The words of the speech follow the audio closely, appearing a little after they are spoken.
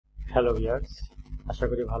Hello viewers, আশা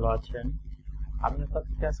করি ভালো আছেন। আমি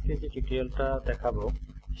আপনাদেরকে আজকে যে টিউটোরিয়ালটা দেখাবো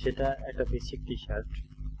সেটা একটা বেসিক টি শার্ট।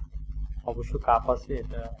 অবশ্য কাপ আছে,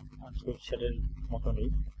 এটা সুইট শার্টের মতনই।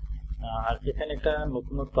 আর এখানে একটা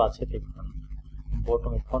নতুনত্ব আছে, দেখুন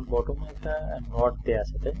বটমে একটা নট দেওয়া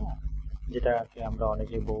আছে, তাই না? যেটাকে আমরা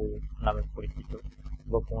অনেকে বউ নামে পরিচিত,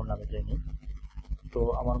 বউ নামে জানি। তো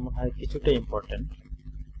আমার মনে হয় কিছুটা ইম্পর্টেন্ট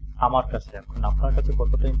আমার কাছে। এখন আপনার কাছে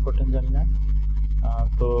কতটা ইম্পর্টেন্ট জানি না।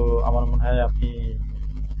 তো আমার মনে হয় আপনি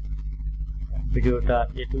ভিডিওটা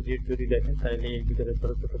A to Z যদি দেখেন তাহলে এই ভিতরে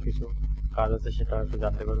ছোট ছোট কিছু কাজ আছে সেটা হয়তো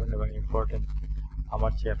জানতে পারবেন এবং ইম্পর্টেন্ট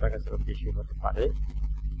আমার চেয়ে আপনার কাছে বেশি হতে পারে।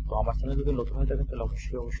 তো আমার চ্যানেল যদি নতুন হয়ে থাকেন তাহলে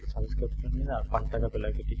অবশ্যই সাবস্ক্রাইব করে নিন আর 5 টাকা বেল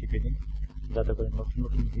আইকনটি টিপে দিন, যাতে করে নতুন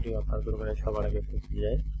নতুন ভিডিও আপনার দরবারে সবার আগে পৌঁছে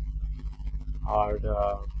যায়। আর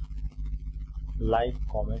লাইক,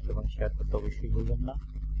 কমেন্ট এবং শেয়ার করতে অবশ্যই ভুলবেন না।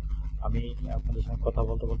 আমি আপনাদের সঙ্গে কথা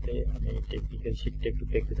বলতে বলতে আমি টেকনিক্যাল শিটটা একটু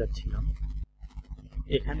দেখতে চাচ্ছিলাম।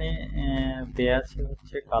 এখানে দেয়া আছে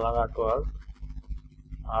হচ্ছে কালার আর্টওয়ার্ক,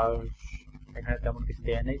 আর এখানে তেমন কিছু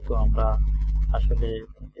দেয়া নেই। তো আমরা আসলে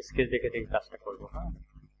স্কেচ দেখে কাজটা করবো। হ্যাঁ,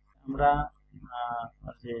 আমরা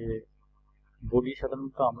যে বডি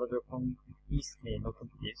সাধারণত আমরা যখন পিস নেই,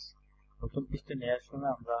 নতুন পিসটা নেওয়ার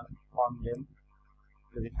সময় আমরা ফ্রন্ট লেন্থ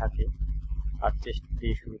যদি থাকে আর চেস্ট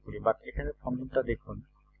দিয়ে শুরু করি। বাট এখানে ফ্রন্ট লেন্থটা দেখুন,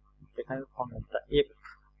 এখানে ফ্রন্ট লেন্থটা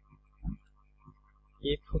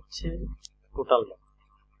এফ হচ্ছে টোটাল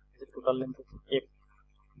লেন্থ হচ্ছে এফ।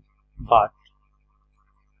 বাট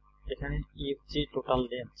এখানে এফ যে টোটাল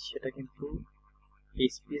লেন্থ সেটা কিন্তু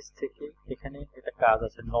এসপিএস থেকে এখানে একটা কাজ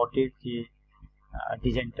আছে, নটের যে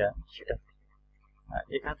ডিজাইনটা সেটা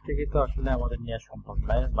এখান থেকে তো আসলে আমাদের নেওয়া সম্ভব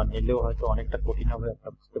নয়, বা নিলেও হয়তো অনেকটা কঠিন হবে,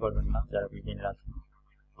 আপনারা বুঝতে পারবেন না যারা বিগিনার আছেন।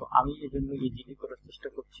 তো আমি এই জন্য ইজিলি করার চেষ্টা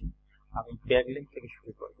করছি, আমি ব্যাক লেন্থ থেকে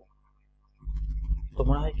শুরু করব। তো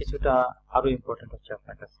মনে হয় কিছুটা আরো ইম্পর্টেন্ট হচ্ছে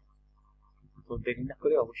আপনার কাছে। তো দেরি না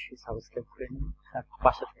করে অবশ্যই সাবস্ক্রাইব করে নিন,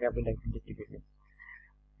 পাশে থেকে বেল আইকনটি টিপে দিন।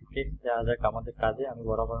 যাওয়া যাক আমাদের কাজে। আমি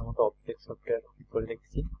বরাবরের মতো অপটেক্স সফটওয়্যার করে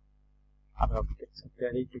রেখেছি। আমি অপটেক্স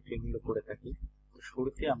সফটওয়্যারেই টিউটোরিয়ালগুলো করে থাকি। তো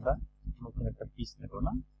শুরুতে আমরা নতুন একটা পিস নেব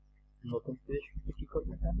না, নতুন পিসের শুরুতে কি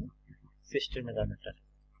করবো, আমি সিস্টেম মেজারমেন্টটা।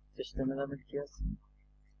 সিস্টেম মেজারমেন্ট কি আছে,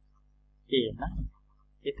 এ না,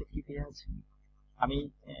 এতে কি দেওয়া আছে, আমি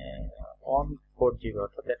 1/4 GB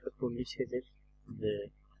অর্থাৎ 140 হেজের যে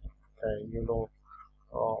ইয়েলো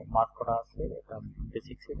মার্ক করা আছে, এটা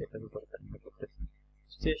বেসিক সেট, এটার উপরে করতেছি।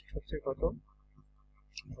 চেস্ট হচ্ছে কত,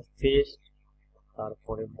 চেস্ট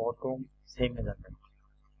তারপরে বটম সেম মেজারমেন্ট,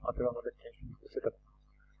 অথবা আমাদের কিছুটা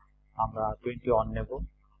আমরা 21 নেব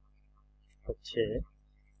হচ্ছে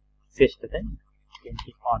চেস্টে, তাই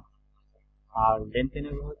 21। আর লেন্থে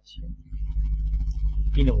নেব হচ্ছে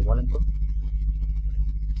কি নেব বলেন তো,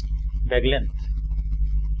 ব্যাক লেন্থ।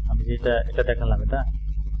 আমি যেটা এটা দেখালাম, এটা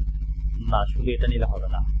না, শুধু এটা নিলে হবে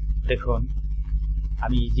না। দেখুন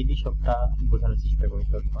আমি ইজিলি সবটা বোঝানোর চেষ্টা করি।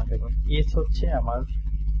 দেখুন এস হচ্ছে আমার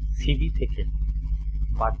সিবি থেকে,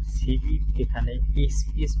 বাট সিবি এখানে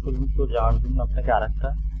এস পর্যন্ত যাওয়ার জন্য আপনাকে আর একটা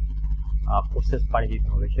প্রসেস পাড়ি দিতে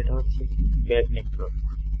হবে, সেটা হচ্ছে ব্যাক নেটওয়ার্ক।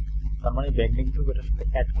 তার মানে ব্যাক নেটওয়ার্ক এটার সাথে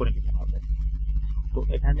অ্যাড করে দিতে হবে। তো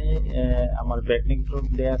এখানে আমার ব্যাক নেটওয়ার্ক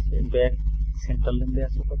দেওয়া আছে, ব্যাক সেন্টার লেন দেওয়া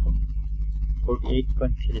আছে কত,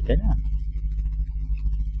 48.3, তাই না?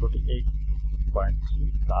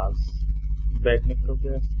 48.3 প্লাস ব্যাক নেটওয়ার্ক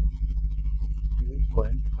দেওয়া আছে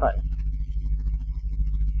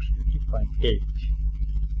 50.8।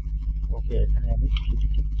 ওকে, এখানে আমি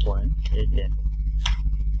 50.8।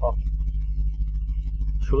 ওকে,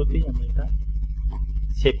 শুরুতেই আমি এটা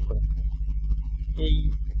সেভ করে এই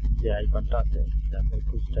যে আইকনটা আছে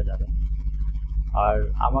টুলসটা যাবেন। আর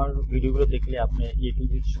আমার ভিডিওগুলো দেখলে আপনি A to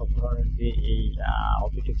Z সব ধরনের যে এই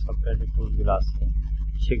অপটিক্স সফটওয়্যারের টুলগুলো আছে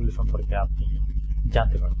সেগুলো সম্পর্কে আপনি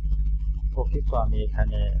জানতে পারবেন। ওকে, তো আমি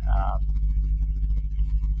এখানে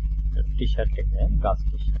টি শার্ট থেকে গাছ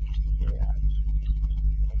টি শার্ট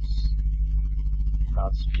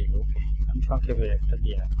ওকে, আমি সংক্ষেপে একটা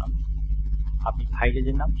দিয়ে রাখলাম। আপনি ফাইলে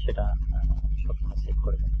যে নাম সেটা সবসময় সেভ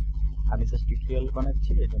করবেন। আমি জাস্ট টিউটোরিয়াল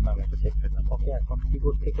বানাচ্ছি, এই জন্য আমি একটা সেভ করলাম। ওকে, এখন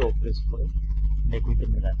কিবোর্ড থেকে প্রেস করে নেকুইতে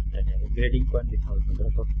গ্রেডিং পয়েন্ট দিতে হবে।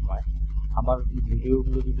 সবসময় আমার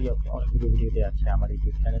ভিডিওগুলো যদি আপনি অনেকগুলো ভিডিওতে আছে আমার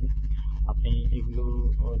ইউটিউব চ্যানেলে, আপনি এগুলো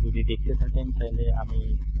যদি দেখতে থাকেন তাহলে আমি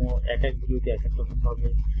এক ভিডিওতে এক এক রকমভাবে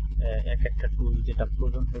এক একটা টুল যেটা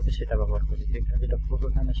প্রয়োজন হয়েছে সেটা ব্যবহার করি, যেখানে যেটা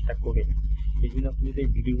প্রয়োজন হয় না সেটা করে। এই জন্য আপনি যদি এই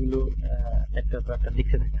ভিডিওগুলো একটা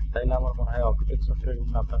দেখতে থাকেন তাহলে আমার মনে হয় অপটিক্স সফটওয়্যার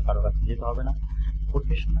জন্য আপনার কারো কাছে যেতে হবে না।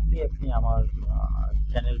 প্রফেশনালি আপনি আমার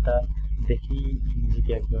চ্যানেলটা দেখেই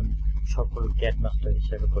নিজেকে একজন সফল ক্যাড মাস্টার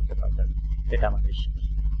হিসেবে করতে পারবেন, এটা আমার বিশ্বাস।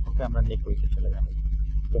 ওকে, আমরা নেকুইতে চলে যাব।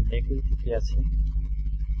 তো নেকুইতে কি আছে,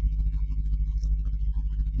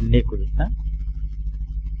 নেক উইডথ, হ্যাঁ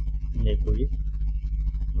নেক উইডথ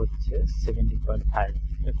হচ্ছে 17.5।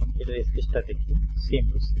 এখন এটা স্কেচটা দেখি, সেম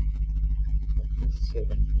টু সেম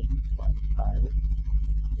 17.5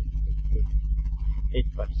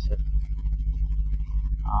 8%।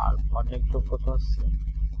 আর অনেক কত আছে,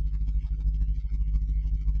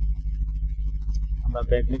 আমরা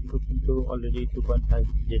ব্যাকলিক গ্রুপ কিন্তু অলরেডি 2.5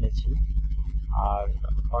 জেনেছি, আর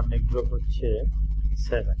অনেক গ্রুপ হচ্ছে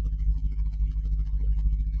 7।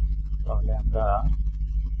 তাহলে আমরা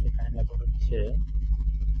এখানে নেব হচ্ছে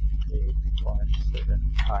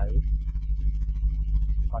 8.75,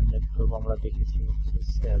 অনেক গ্রুপ আমরা দেখেছি হচ্ছে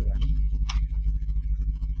 7,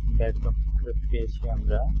 ব্যাকগ্রাউন্ড গ্রুপ পেয়েছি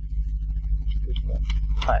আমরা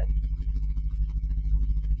 2.5।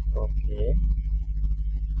 ওকে,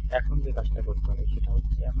 এখন যে কাজটা করতে হবে সেটা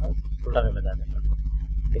হচ্ছে আমরা শোল্ডারের মেজারমেন্ট করব।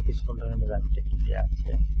 দেখি শোল্ডারের মেজারমেন্টটা কি দেওয়া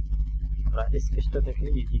আছে। আমরা স্কেচটা দেখলে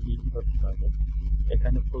ইজিলি করতে হবে।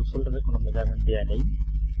 এখানে ফুল শোল্ডারের কোনো মেজারমেন্ট দেওয়া নেই,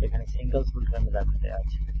 এখানে সিঙ্গেল শোল্ডারের মেজারমেন্ট দেওয়া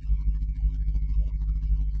আছে।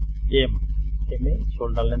 এম এ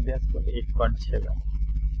শোল্ডার লেন্থ দেওয়া আছে 8.7,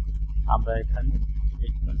 আমরা এখানে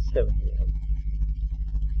 8.7 দিয়ে হবে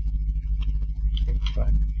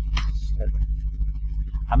 8.7।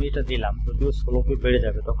 আমি এটা দিলাম, যদিও স্লোপে বেড়ে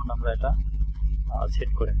যাবে তখন আমরা এটা সেট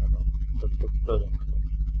করে নেব যতটুকু প্রয়োজন।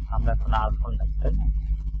 আমরা এখন আর্মহোল নেব, তাই না?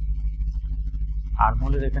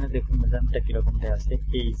 আর্মহোলের এখানে দেখুন মেজারমেন্টটা কিরকম দেওয়া আছে,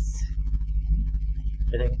 এইচ,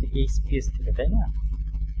 এটা কিন্তু এইচ পিএস থেকে, তাই না?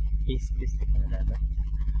 এইচ পিএস থেকে মেজারমেন্ট।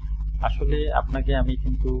 আসলে আপনাকে আমি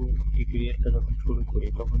কিন্তু টিউটোরিয়ালটা যখন শুরু করি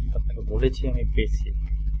তখন কিন্তু আপনাকে বলেছি আমি বেসিক,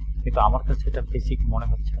 কিন্তু আমার কাছে এটা বেসিক মনে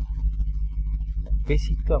হচ্ছে না।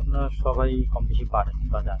 বেসিক তো আপনারা সবাই কম বেশি পারেন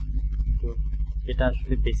বা জানেন, কিন্তু এটা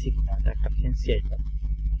আসলে বেসিক না, এটা একটা ফ্যান্সি আইটেম।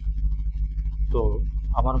 তো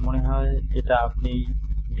আমার মনে হয় এটা আপনি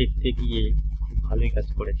দেখতে গিয়ে খুব ভালোই কাজ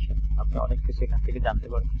করেছেন, আপনি অনেক কিছু এখান থেকে জানতে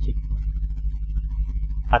পারবেন, শিখতে পারবেন।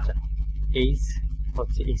 আচ্ছা, এইচ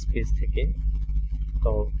হচ্ছে এইচ পেজ থেকে,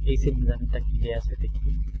 তো এইচ এর মেজারমেন্টটা কি দেওয়া আছে দেখি।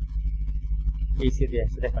 এইচ এ দেওয়া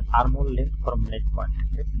আছে দেখেন armhole length from neck point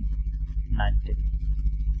থেকে 90।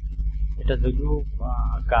 এটা যদিও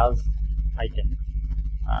গার্লস আইটেম,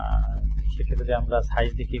 সেক্ষেত্রে আমরা সাইজ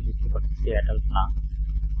দেখে বুঝতে পারছি অ্যাডাল্ট না।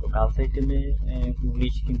 তো গার্লস আইটেমে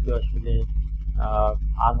 19 কিন্তু আসলে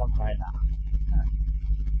আর্মহোল হয় না,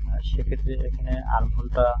 সেক্ষেত্রে এখানে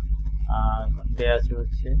আর্মহোলটা দেওয়া আছে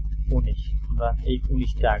হচ্ছে 19। আমরা এই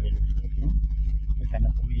 19টা আগে নিচ্ছি, এখানে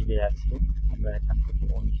 19 দেওয়া আছে, আমরা এখান থেকে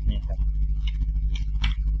 19 নিয়ে যাবো।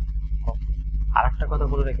 আর একটা কথা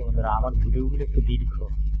বলে রাখি বন্ধুরা, আমার ভিডিওগুলো একটু দীর্ঘ।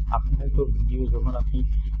 আপনি হয়তো ভিডিও যখন আপনি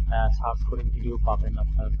সার্চ করে ভিডিও পাবেন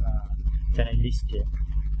আপনার চ্যানেল লিস্টে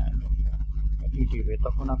ইউটিউবে,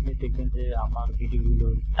 তখন আপনি দেখবেন যে আমার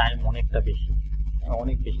ভিডিওগুলোর টাইম অনেকটা বেশি,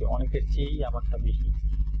 অনেক বেশি, অনেকের চেয়েই আমারটা বেশি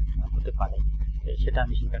হতে পারে, সেটা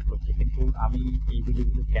আমি স্বীকার করছি। কিন্তু আমি এই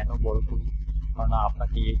ভিডিওগুলো কেন বড় করি, কারণ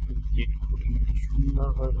আপনাকে একটু জেড খুঁটিনাটি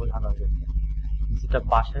সুন্দরভাবে বোঝানোর জন্য, যেটা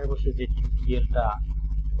বাসায় বসে যে টিউটোরিয়ালটা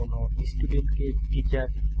কোনো স্টুডেন্টকে টিচার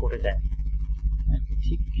করে দেয়,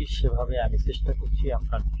 ঠিক সেভাবে আমি চেষ্টা করছি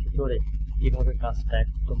আপনার ভিতরে এইভাবে কাজটা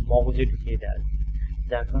একদম মগজে ঢুকিয়ে দেওয়ার,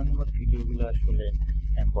 যার কারণে আমার ভিডিওগুলো আসলে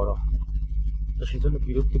বড় হয়। তো সেজন্য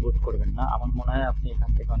বিরক্তি বোধ করবেন না, আমার মনে হয় আপনি এখান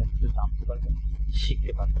থেকে অনেক কিছু জানতে পারবেন,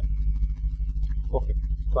 শিখতে পারবেন। ওকে,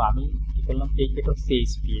 তো আমি কি করলাম, এটা হচ্ছে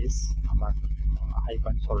এইচপিএস আমার হাই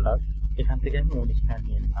পয়েন্ট শোল্ডার, এখান থেকে আমি 19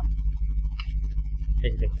 নিয়ে নিলাম,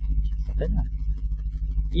 এই দেখুন, তাই না?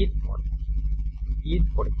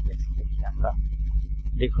 এরপরে কি আছে দেখি আমরা,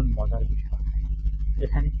 দেখুন মজার বিষয়,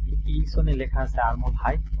 এখানে পিছনে লেখা আছে armhole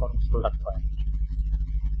height from shoulder point.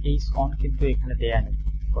 H on কিন্তু এখানে দেয়া নেই,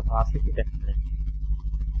 কোথাও আছে কি দেখেন যায়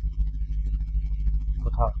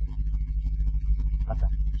কোথাও। আচ্ছা,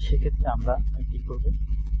 সেক্ষেত্রে আমরা কি করবো,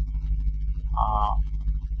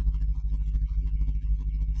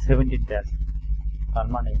 17 আছে, তার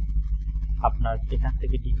মানে আপনার এখান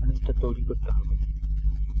থেকে ডিফারেন্সটা তৈরি করতে হবে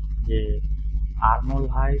যে আর্মহোল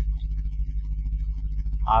হাইট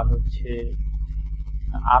আর হচ্ছে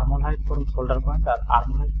armhole height from shoulder point R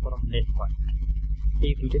armhole height from neck point,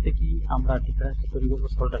 এই দুইটাতে কি আমরা ডিফারেন্সটা তৈরি করবো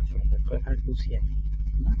শোল্ডার থেকে। তো এখানে 2 cm,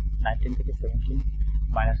 19 থেকে 17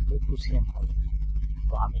 মাইনাস করে 2 cm হবে।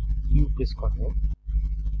 তো আমি ইউ প্রেস করবো,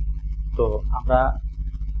 তো আমরা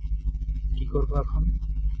কি করবো এখন,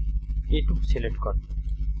 এটুকু সিলেক্ট করবো,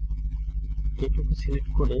 এটুকু সিলেক্ট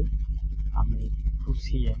করে আমি 2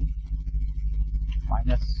 cm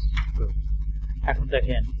মাইনাস 2। এখন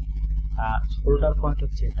দেখেন শোল্ডার পয়েন্ট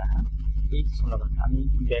হচ্ছে এটা, হ্যাঁ এই শোল্ডার পয়েন্ট, আমি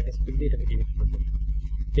ব্যাক স্পিড দিয়ে এটাকে ডিলিট করবো,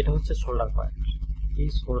 এটা হচ্ছে শোল্ডার পয়েন্ট। এই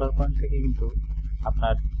শোল্ডার পয়েন্ট থেকে কিন্তু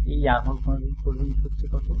আপনার এই আর্মহোল পয়েন্ট পর্যন্ত হচ্ছে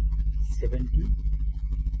কত, 70,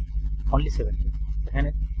 অনলি 70, এখানে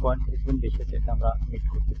 0.37 বেশি আছে, এটা আমরা মিট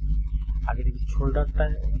করতেছি। আগে দেখি শোল্ডারটা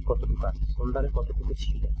কতটুকু আছে, শোল্ডারে কতটুকু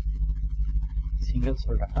ছিল, সিঙ্গেল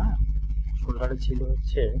শোল্ডারটা শোল্ডারে ছিল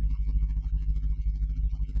হচ্ছে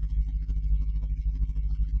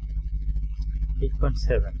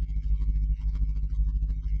 8.7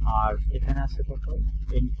 আর এখানে আছে কত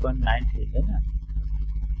 8.93, তাই না?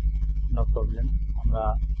 নো প্রবলেম,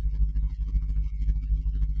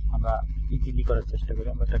 আমরা ইজিলি করার চেষ্টা করি।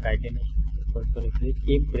 আমরা একটা গাইডলাইন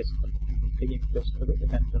এম প্রেস করবো, থেকে এম প্রেস করবো,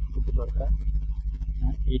 এখানে যতটুকু দরকার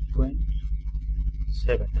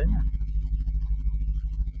 8.7, তাই না?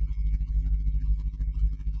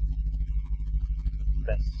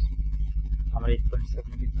 ব্যাস, আমরা 8.7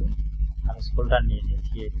 কিন্তু আমি স্কোলটা নিয়ে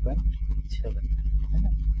নিয়েছি 8.7, তাই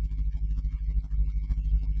না?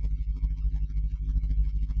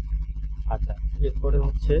 আচ্ছা, এরপরে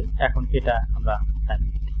হচ্ছে এখন এটা আমরা টাইম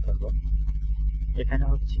ঠিক করবো। এখানে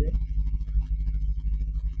হচ্ছে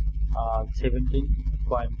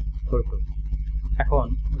 17.42। এখন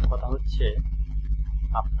কথা হচ্ছে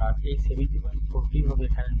আপনার এই 70.40 হবে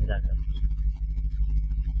এখানে মেজারমেন্ট,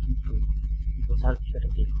 কিন্তু বোঝার বিষয়টা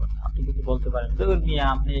দেখুন। আপনি যদি বলতে পারেন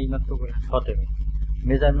আপনি এইমাত্র বললেন 17,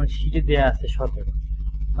 মেজারমেন্ট শিটে দেওয়া আছে 17,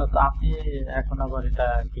 তো আপনি এখন আবার এটা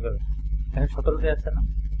কিভাবে, এখানে 17 দেওয়া আছে না?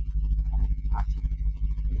 আচ্ছা,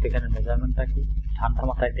 এখানে মেজারমেন্টটা কি ঠান্ডা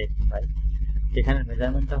মাথায় দেখতে পাই। এখানে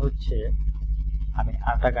মেজারমেন্টটা হচ্ছে আমি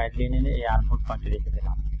আরেকটা গাইডলাইন এনে এই আর্মহোল পয়েন্টে রেখে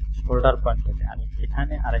দিলাম, শোল্ডার পয়েন্ট থেকে আমি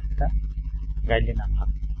এখানে আরেকটা গাইডলাইন আনলাম।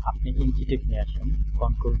 আপনি ইঞ্চি টেপ নিয়ে আসেন,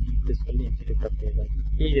 কন্ট্রোল জি প্রেস করলে ইঞ্চি টেপটা পেয়ে যাবেন।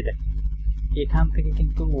 এই যে দেখেন, এখান থেকে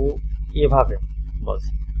কিন্তু ও এভাবে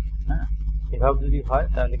বলছে, হ্যাঁ, এভাবে যদি হয়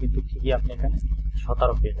তাহলে কিন্তু ঠিকই আপনি এখানে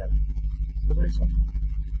 17 পেয়ে যাবেন, বুঝতে পেরেছেন?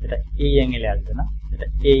 এটা এই অ্যাঙ্গেলে আসবে না, এটা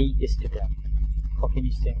এই স্টেপে আসবে। ওকে,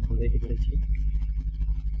 নিশ্চয়ই আমি বুঝাইতে পেরেছি।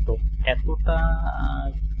 তো এতটা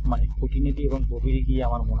মানে খুঁটিনাটি এবং গভীরে গিয়ে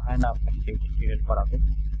আমার মনে হয় না আপনাকে কেউ টিউটোরিয়াল করাবে।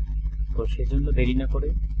 তো সেই জন্য দেরি না করে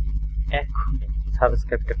এখনই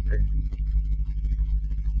সাবস্ক্রাইবটা করে নিন।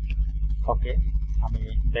 ওকে, আমি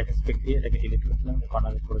ব্যাক স্পেক দিয়ে এটাকে ডিলিট করছিলাম,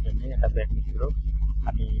 কর্নারের প্রয়োজন নেই, এটা ব্যাক নিচ্ছিল।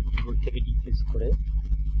 আমি কিবোর্ড থেকে ডিপ্লেস করে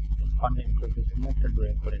কন্টেন্ট করার জন্য একটা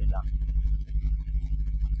ড্রয়িং করে নিলাম।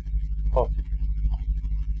 ওকে,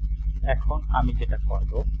 এখন আমি যেটা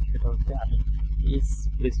করবো সেটা হচ্ছে আমি এই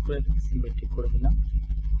প্লেস করে সিমেট্রিক করে দিলাম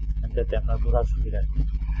যাতে আপনার বোঝার সুবিধা আছে।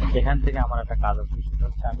 এখান থেকে আমার একটা কাজ আছে, সেটা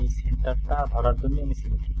হচ্ছে আমি সেন্টারটা ধরার জন্য আমি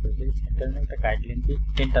সিমেট্রিক করে দিই। সেন্টারে একটা গাইডলাইন দিয়ে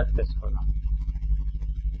এন্টার প্রেস করলাম।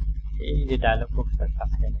 এই যে ডায়লগ বক্সটার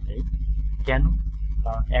কাছে এনে দেই, কেন?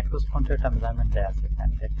 কারণ অ্যাক্রস ফন্টের একটা মেজারমেন্ট দেওয়া আছে,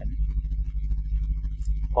 এখানে দেখেন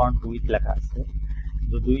ফন্ট উইথ লেখা আছে।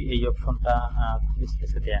 যদি এই অপশনটা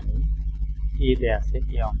স্পেসে দেওয়া নেই, এ দেওয়া আছে,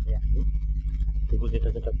 এ অন দেওয়া নেই, তবু যেটা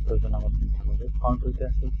প্রয়োজন আমার নিতে হবে। ফন্ট উইথে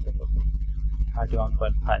আছে হচ্ছে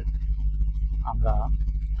 31.5, আমরা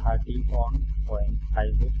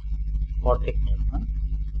 31.5 এর অর্ধেক নিই, হ্যাঁ,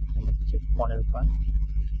 হচ্ছে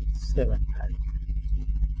 15.75।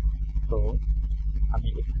 তো আমি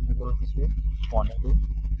এখানে বলছি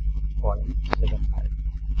 15.75।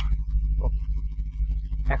 ওকে,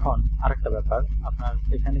 এখন আরেকটা ব্যাপার, আপনার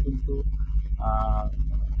এখানে কিন্তু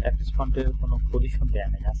অ্যাক্সেস ফন্টের কোনো পজিশন দেওয়া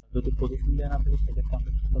নেই। যদি পজিশন দেওয়া না থাকে সেক্ষেত্রে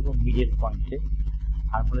আমরা কি করবো, মিডল পয়েন্টে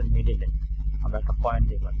আর্মহোলের মিডলে আমরা একটা পয়েন্ট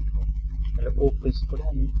দিয়ে পাবো। তাহলে ও প্রেস করে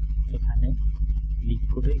আমি এখানে ক্লিক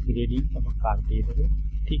করে গ্রেডিং এবং কার্ভ দিয়ে দেবো।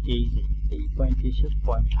 ঠিক এই যে এই পয়েন্টে এসে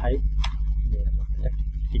 0.5 দিয়ে দেবো, এটা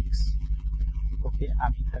ফিক্স। ওকে,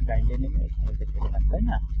 আমি একটা গাইডলাইন এনে এখানে দেখতে পেলাম, তাই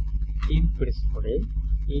না? এম প্রেস করে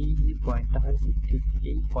এই যে পয়েন্টটা হয়েছে ঠিক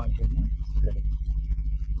এই পয়েন্টের মধ্যে,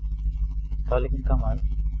 তাহলে কিন্তু আমার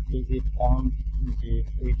এই যে ফন্ট যে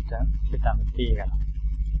উইডথটা সেটা আমি পেয়ে গেলাম।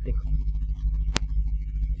 দেখুন,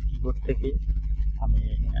 কিবোর্ড থেকে আমি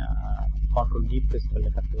কন্ট্রোল জি প্রেস করলে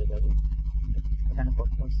লেখা পেয়ে যাবো। এখানে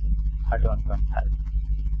কত হচ্ছে 31.5।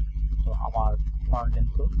 তো আমার ফন্ট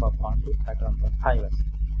লেন্থ বা ফন্ট উইডথ 31.5 আছে।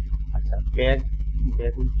 আচ্ছা, ব্যাক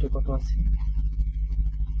উইডথটা কত আছে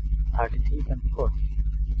 33.4।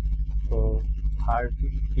 তো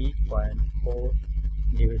 33.4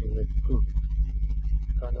 ডিভাইডেড বাই 2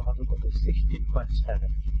 তাহলে হবে কত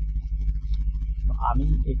 16.7। তো আমি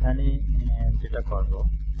এখানে যেটা করব,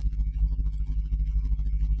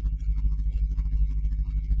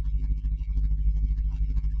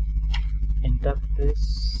 ইন্টারফেস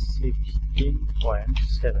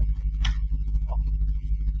 16.7।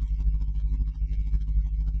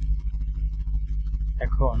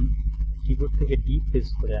 এখন কিবোর্ড থেকে ডি প্রেস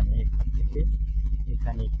করে আমি এখান থেকে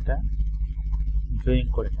এখানে একটা ড্রয়িং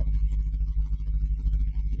করে নেব।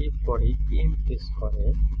 এরপরে এম প্রেস করে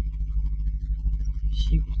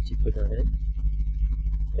শিফট চিপে ধরে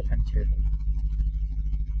এখানে ছেড়ে দেব।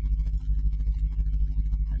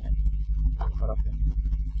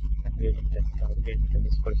 গ্রেডিংটা দিতে হবে, গ্রেডিংটা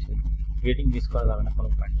মিস করেছি। গ্রেডিং মিস করা যাবে না কোনো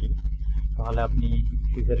পয়েন্টই, তাহলে আপনি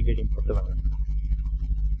ফিউচারে গ্রেডিং করতে পারবেন।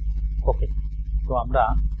 ওকে, তো আমরা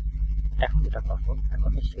এখন যেটা করবো,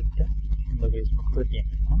 এখন এই শেপটা স্মুথ করে দিয়ে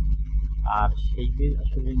নেব। আর সেই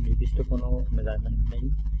আসলে নির্দিষ্ট কোনো মেজারমেন্ট নেই,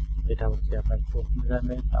 যেটা হচ্ছে আপনার চোখ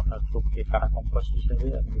মেজারমেন্ট, আপনার চোখকে কাটা কম্পাস হিসেবে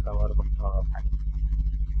আপনি ব্যবহার করতে পারবেন।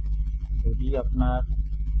 যদি আপনার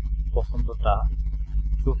পছন্দটা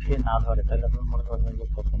চোখে না ধরে তাহলে আপনি মনে করবেন যে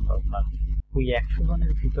পছন্দ আপনার ওই 100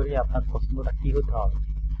 জনের ভিতরে আপনার পছন্দটা কি হতে হবে,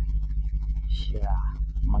 সেরা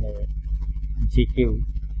মানে যে কেউ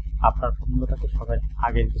আপনার পছন্দটাকে সবাই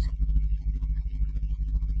আগের কিছু,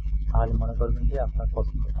 তাহলে মনে করবেন যে আপনার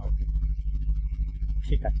পছন্দটা হবে।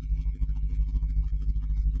 ঠিক আছে,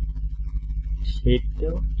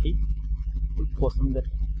 শেপটাও ঠিক ওই পছন্দের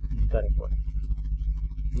ভিতরে পড়ে।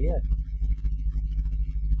 ঠিক আছে,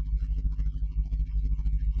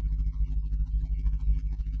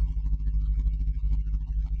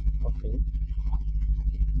 ওকে,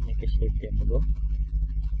 নেকে শেপ দিয়ে নেব।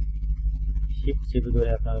 শিফট চেপে ধরে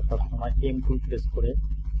আপনারা সবসময় M2 প্রেস করে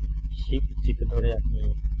শিফট চেপে ধরে আপনি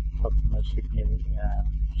সবসময় শেপ নেবেন।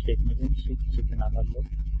 শিফট চেপে না ধরলে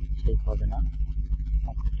শেপ হবে না,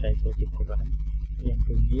 আপনি ট্রাই করে দেখতে পারেন। M2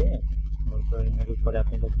 দিয়ে ড্রয়িংয়ের উপরে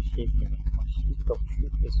আপনি যখন শেপ নেবেন শিফট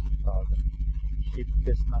অবশ্যই প্রেস করতে হবে, শিফট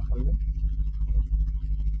প্রেস না করলে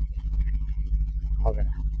হবে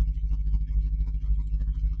না।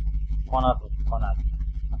 কর্নার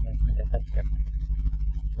আমি এখানে দেখাচ্ছি আপনাকে,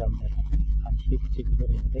 যেমন এখানে আমি শিফট চেপে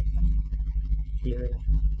ধরে দেখছেন কি হয়ে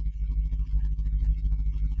গেছে,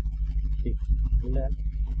 শিফট দিলে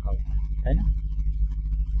হবে, তাই না?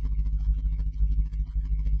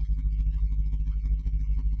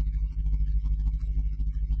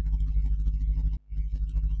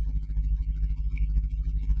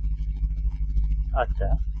 আচ্ছা,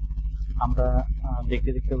 আমরা দেখতে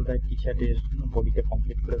দেখতে বোধহয় টি শার্টের বডিটা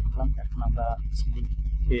কমপ্লিট করে ফেললাম। এখন আমরা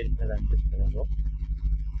স্লিপের মেজারমেন্ট চলে যাবো।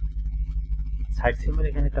 সাইড সিমের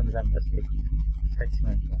এখানে একটা মেজারমেন্ট আছে, দেখুন সাইড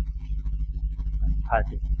সিমের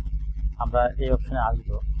 30। আমরা এই অপশনে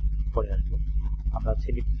আসবো, পরে আসবো। আমরা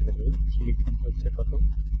স্লিপ চলে যাই, স্লিপ কিন্তু হচ্ছে কত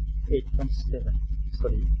 8.7,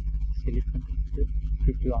 সরি স্লিপ কিন্তু হচ্ছে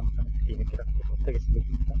 51.3 মিটার রাখতে প্রত্যেকে স্লিপ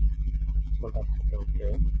কিন্তু সোল্ডার থেকে। ওকে,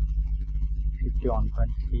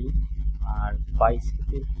 51.3। আর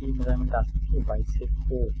বাইসেপের কি মেজারমেন্ট আছে কি, বাইসেপ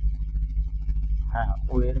ও, হ্যাঁ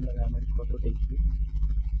ও এর মেজারমেন্ট কত দেখি,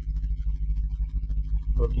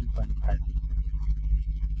 14.5।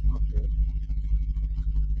 ওকে,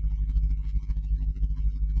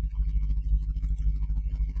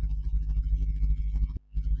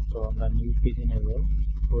 তো আমরা নিউ পেজে নেব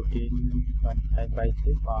 14.5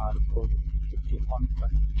 বাইসেপ আর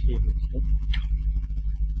 51.3 হচ্ছে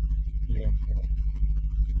লেন্থ।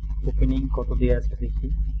 ওপেনিং কত দেওয়া আছে দেখি,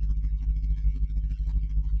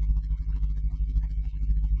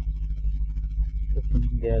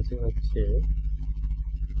 ওপেনিং দেওয়া আছে হচ্ছে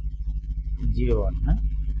 01, হ্যাঁ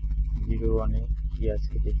 01-এ কি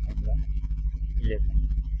আছে দেখি আমরা 11।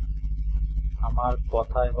 আমার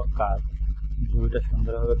কথা এবং কাজ দুইটা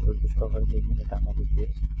সুন্দরভাবে ধৈর্য সহকারে দেখবেন, এটা আমাদের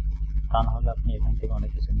বেশ, তা না হলে আপনি এখান থেকে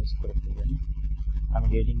অনেক কিছু মিস করে ফেলবেন। আমি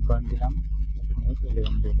রেডিং পয়েন্ট দিলাম,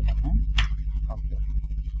 11 দিয়ে দিলাম, হ্যাঁ ওকে।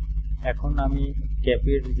 এখন আমি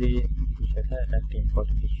ক্যাপের যে বিষয়টা, এটা একটা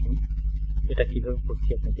ইম্পর্টেন্ট ইস্যু, এটা কীভাবে করছি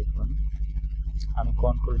আপনি দেখুন। আমি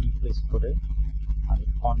কন্ট্রোল ডি প্রেস করে আমি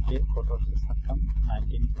ফন্টে কত হচ্ছে থাকতাম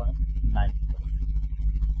 19.9,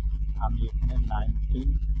 আমি এখানে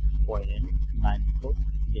 19.94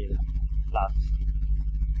 দিয়ে দিলাম প্লাস।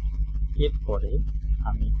 এরপরে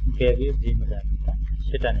আমি ব্যাগের যে মেজারমেন্টটা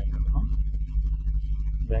সেটা নিয়ে নেব।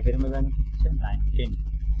 ব্যাগের মেজারমেন্ট হচ্ছে 19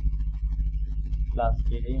 প্লাস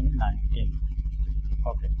দিয়ে দিই 19।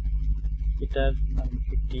 ওকে, এটার আমি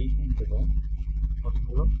 50 দেবো, কত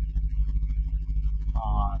হলো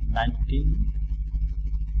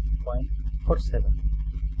 19.47।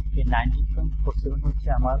 এই 19.47 হচ্ছে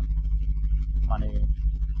আমার মানে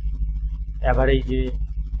অ্যাভারেজে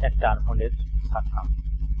একটা আর্মহোলের সারকাম।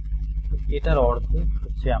 এটার অর্ধেক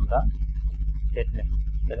হচ্ছে আমরা সেট নেব,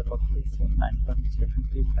 এটা কত হচ্ছে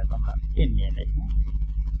 9.735। আমরা 10 নিয়ে নেই,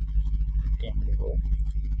 10 দেবো।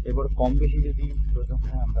 এবার কম বেশি যদি প্রয়োজন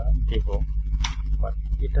হয় আমরা দেব, বাট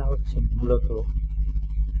এটা হচ্ছে মূলত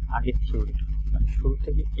আগের থিওরি, মানে শুরু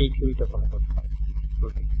থেকে এই থিওরিটা ফলো করতে হবে শুরু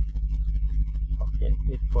থেকে। ওকে,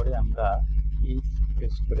 এরপরে আমরা এই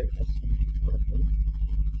প্রেস করে এটা সিলেক্ট করে দিই,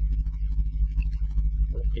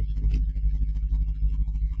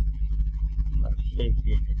 শেপ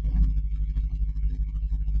দিয়ে দিই।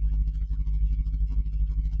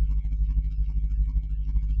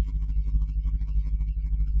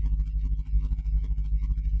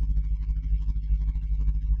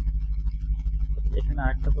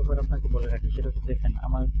 আরেকটা ব্যাপার আপনাকে বলে রাখি, সেটা হচ্ছে দেখেন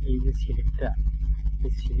আমার এই যে স্লিপটা,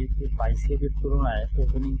 এই স্লিপের বাইসেপের তুলনায়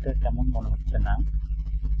ওপেনিংটা কেমন মনে হচ্ছে না?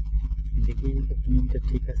 দেখি ওপেনিংটা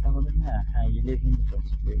ঠিক আছে আমাদের না? হ্যাঁ 11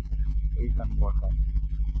 হচ্ছে এইখান বটম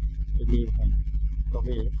 11।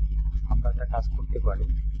 তবে আমরা একটা কাজ করতে পারি,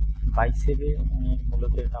 বাইসেপে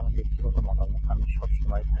মূলত এটা আমার ব্যক্তিগত মতামত, আমি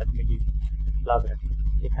সবসময় 5 মিলি প্লাস রাখি,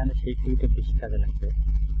 এখানে সেই কিউটা বেশি কাজে লাগবে।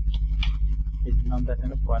 এই জন্য আমরা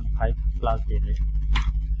এখানে 0.5 প্লাস দিয়ে দিই,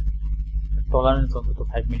 টলারেন্স অন্তত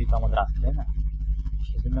 5 মিলি তো আমাদের আসছে না,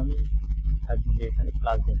 সেজন্য আমি 5 মিলি এখানে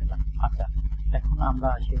প্লাস দিয়ে দিলাম। আচ্ছা, এখন আমরা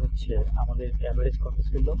আসি হচ্ছে আমাদের অ্যাভারেজ কত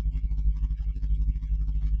ছিল?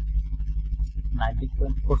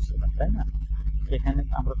 19.47, তাই না? এখানে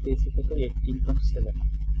আমরা পেয়েছি কত? 18.7,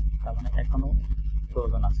 তার মানে এখনো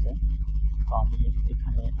প্রয়োজন আছে। তো আমি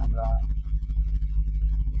এখানে আমরা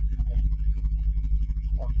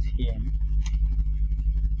OCM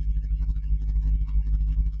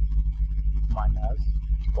মাইনাস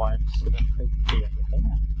 0.75 আছে, তাই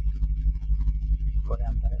না? পরে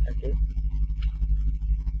আমরা এটাকে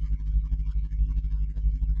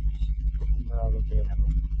সুন্দরভাবে দিয়ে নেব।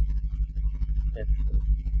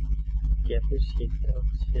 গ্যাপের শেপটা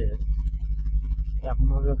হচ্ছে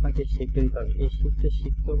এমনভাবে আপনাকে শিখতে দিতে হবে, এই শেপটা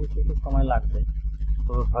শিখতে অবশ্যই একটু সময় লাগবে,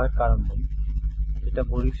 তবে ভয়ের কারণ নেই। এটা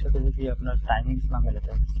বডির সাথে যদি আপনার টাইমিংস না মেলে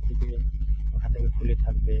যায়, ওখান থেকে খুলে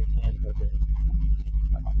থাকবে, চেঞ্জ হবে,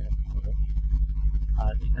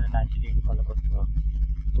 আর এখানে 90 ডিগ্রি ফলো করতে হবে।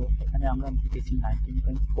 তো এখানে আমরা পেয়েছি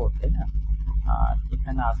 19.4, তাই না? আর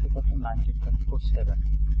এখানে আছে কত? 19.47,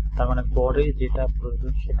 তার মানে গড়ে যেটা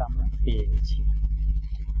প্রয়োজন সেটা আমরা পেয়ে গেছি।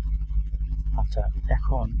 আচ্ছা,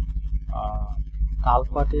 এখন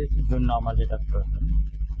তালপাটের জন্য আমার যেটা প্রয়োজন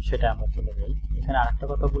সেটা আমরা চলে যাই। এখানে আরেকটা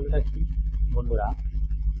কথা বলে রাখি বন্ধুরা,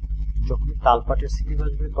 যখন তালপাটের স্লিপ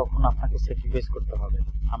আসবে তখন আপনাকে স্যাক্রিফাইস করতে হবে।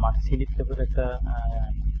 আমার স্লিপ টেপের একটা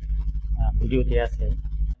ভিডিও দেওয়া আছে,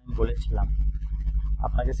 বলেছিলাম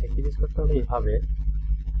আপনাকে স্যাক্রিফাইস করতে হবে এভাবে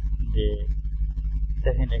যে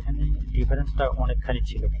দেখেন এখানে ডিফারেন্সটা অনেকখানি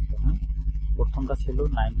ছিল, কিন্তু হ্যাঁ প্রথমটা ছিল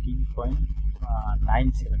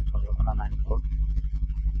 19.97 সম্ভবত না 94,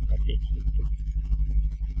 দেখি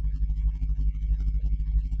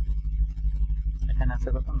এখানে আছে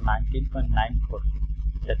কত? 19.94,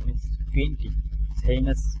 দ্যাট মিনস 20, সেম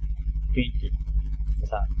এস 20।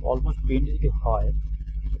 আচ্ছা, অলমোস্ট 20 যদি হয়,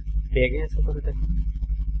 ব্যাগে আছে কত দেখেন?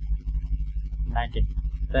 19,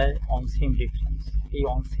 প্রায় অনসিম ডিফারেন্স। এই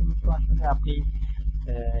অনসিম তো আসলে আপনি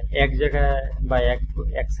এক জায়গায় বা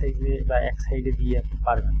এক সাইজে বা এক সাইডে দিয়ে আপনি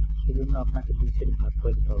পারবেন, সেজন্য আপনাকে দুই সাইডে ভাগ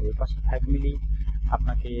করে দিতে হবে। এর পাশে 5 মিলি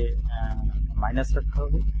আপনাকে মাইনাস রাখতে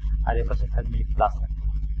হবে, আর এর পাশে 5 মিলি প্লাস রাখতে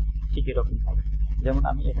হবে, ঠিক এরকম হবে। যেমন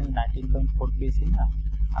আমি এখানে 19.4 পেয়েছি না,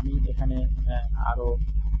 আমি এখানে আরও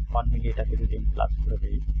 1 মিলি এটাকে যদি প্লাস করে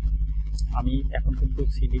দিই, আমি এখন কিন্তু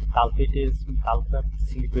স্লিপ তালপাট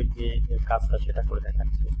স্লিপের যে কাজটা সেটা করে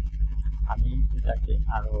দেখাচ্ছি। আমি এটাকে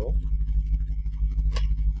আরো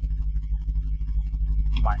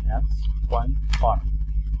 -0.1,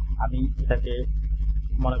 আমি এটাকে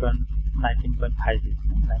মনে করেন 19.5 দিচ্ছি,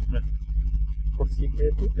 19.4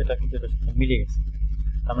 যেহেতু এটা কিন্তু এটার সাথে মিলে গেছে,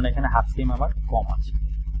 তার মানে এখানে হাফ সিম আমার কম আছে।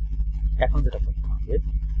 এখন যেটা করতে হবে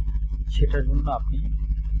সেটার জন্য আপনি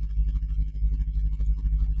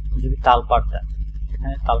যদি তালপাট দেন,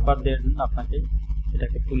 এখানে তালপাট দেওয়ার জন্য আপনাকে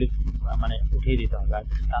এটাকে তুলে মানে উঠিয়ে দিতে হবে। আর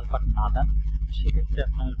যদি তালপাট না দেন সেক্ষেত্রে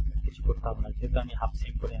আপনার কিছু করতে হবে না, যেহেতু আমি হাফ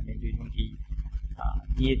সিম করে আমি দুইজনকেই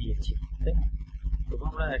দিয়ে দিয়েছি, তাই না? তবু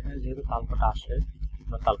আমরা এখানে যেহেতু তালপাট আসে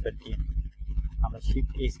আমরা তালপাট দিয়ে আমরা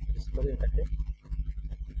শিফট এস প্রেস করে এটাকে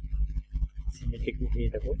সিমেট্রিক উঠিয়ে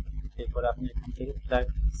দেবো। এরপরে আপনি এখান থেকে ট্র্যাক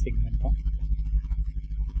সেগমেন্টটা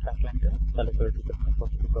ট্র্যাক লাইনটা চালু করে দিতে পারেন,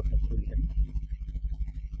 কতটুকু আপনি তুলবেন।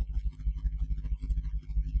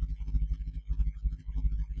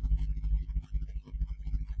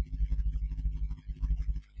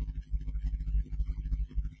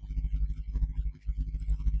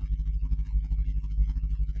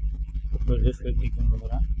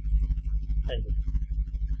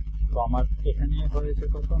 তো আমার এখানে হয়েছে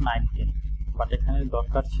কত? 19, বাট এখানে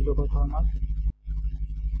দরকার ছিল কত? আমার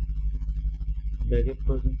ব্যাগের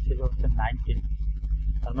প্রয়োজন ছিল হচ্ছে 19,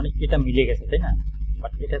 তার মানে এটা মিলে গেছে, তাই না?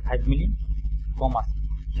 বাট এটা 5 মিলি কম আছে,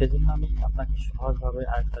 সেজন্য আমি আপনাকে সহজভাবে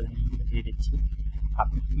আরেকটা জিনিস বুঝিয়ে দিচ্ছি।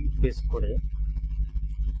 আপনি কি প্রেস করে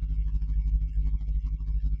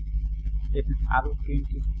আরো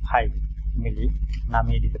 25 মিলি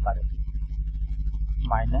নামিয়ে দিতে পারেন,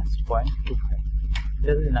 -0.25।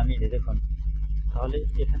 এটা যদি নামিয়ে দিই দেখুন, তাহলে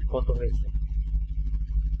এখানে কত হয়েছে?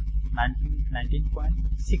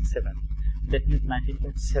 19.67, দ্যাট মিনস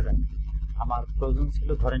 19.7। আমার প্রয়োজন ছিল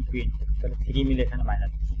ধরেন 20, তাহলে 3 মিলি এখানে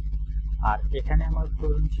মাইনাস। আর এখানে আমার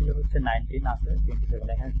প্রয়োজন ছিল হচ্ছে 19 আছে 27,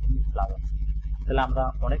 এখানে প্লাস আছে, তাহলে আমরা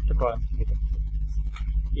অনেকটা টলারেন্স দিতে পারি।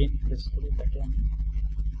 ইন প্রেস করে তাকে আমি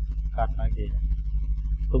কাট মার্ক দিয়ে যাই।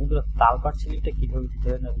 তো বন্ধুরা তাল কাট সিলিংটা কীভাবে দিতে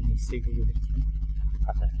হয় না নিশ্চয়ই ভিডিও দেখছেন।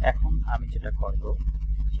 আচ্ছা, এখন আমি যেটা করব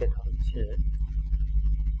সেটা হচ্ছে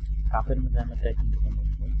কাপের মেজারমেন্টটা এখান থেকে নেব।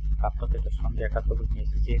 কাপটা তো এটার সঙ্গে একাত্তর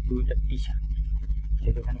নিয়েছি, যেহেতু এটা টি-শার্ট,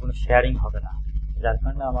 যেহেতু এখানে কোনো শেয়ারিং হবে না, যার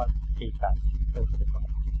কারণে আমার এই কাজ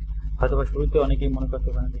হয়তো বা শুরুতে অনেকেই মনে করতে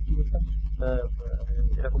পারেন যে কী করতাম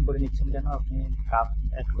এরকম করে নিচ্ছেন কেন আপনি কাপ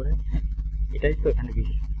অ্যাড করে, এটাই তো এখানে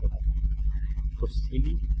বিশেষত্ব। তো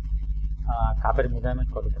সিলি কাপের মেজারমেন্ট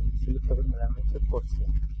কত থাকবে, সিলি কাপের মেজারমেন্ট হচ্ছে 4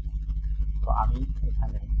 cm। তো আমি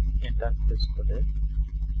এখানে এন্টার প্রেস করে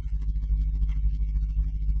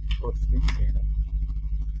 4 cm দিয়ে নেব,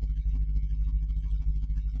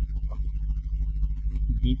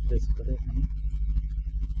 ডি প্রেস করে এখানে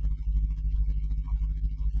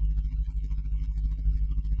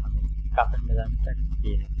আমি কাপের মেজারমেন্টটা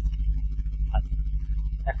দিয়ে রেখেছি। আচ্ছা,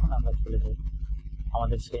 এখন আমরা চলে যাই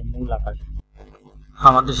আমাদের সেই মূল আকার।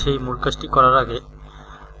 আমাদের সেই মূল কাজটি করার আগে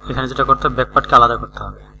এখানে যেটা করতে হবে, ব্যাকপার্টকে আলাদা করতে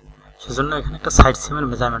হবে। সেজন্য এখানে একটা সাইড সিমের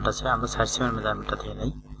মেজারমেন্ট আছে, আমরা সাইড সিমের মেজারমেন্টটা দিয়ে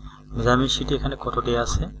নেই। মেজারমেন্ট শিটে এখানে কত দেওয়া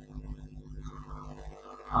আছে,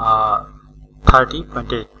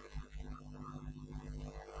 30.8।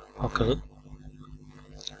 ওকে,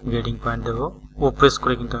 গ্রেডিং পয়েন্ট দেবো, ও প্রেস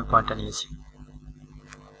করে কিন্তু আমি পয়েন্টটা নিয়েছি,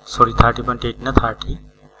 সরি 30.8 না 30।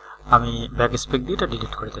 আমি ব্যাক স্পেক দিয়ে এটা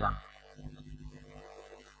ডিলিট করে দিলাম।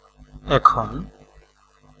 এখন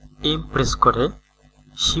এম প্রেস করে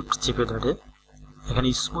শিফট চেপে ধরে এখানে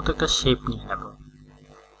স্মুথ একটা শেপ নিয়ে নেব।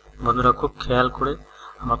 বন্ধুরা খুব খেয়াল করে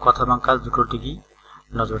আমার কথা বাঙ্কাল দুটোর দিকেই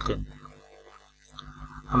নজর দিন।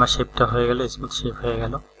 আমার শেপটা হয়ে গেল, স্মুথ শেপ হয়ে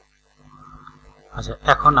গেল। আচ্ছা,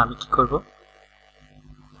 এখন আমি কি করব,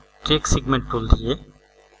 ট্রেক সেগমেন্ট টুল দিয়ে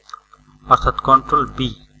অর্থাৎ কন্ট্রোল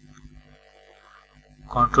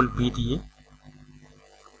বি দিয়ে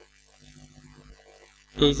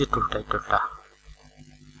এই যে টুলটা, এই টুলটা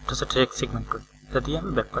এটা হচ্ছে ট্রেক সেগমেন্ট টুল, এটা দিয়ে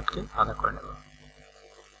আমি ব্যাকপার্টকে আলাদা করে নেব।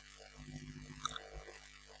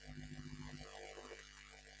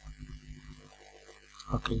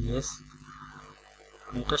 ওকে, ইয়েস,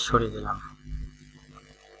 আমি এটা সরিয়ে দিলাম।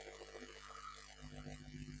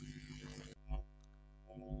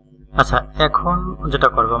 আচ্ছা, এখন যেটা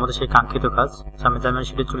করবো আমাদের সেই কাঙ্ক্ষিত কাজ, আমি মেজারমেন্ট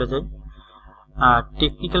শিটে চলে যাই।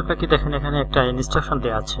 টেকনিক্যাল প্যাকে দেখেন এখানে একটা ইনস্ট্রাকশন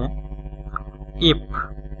দেওয়া আছে, ইফ।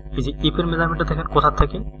 এই যে ইফের মেজারমেন্টটা দেখেন কোথা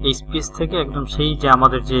থেকে, এই স্পেস থেকে একদম সেই যে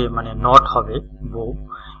আমাদের যে মানে নট হবে বউ,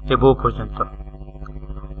 এই বউ পর্যন্ত।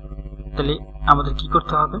 তাহলে আমাদের কি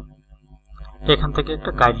করতে হবে, এখান থেকে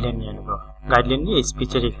একটা গাইডলাইন নিয়ে নেব, গাইডলাইন নিয়ে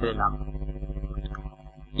স্পিচে রেখে দিলাম।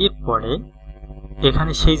 এরপরে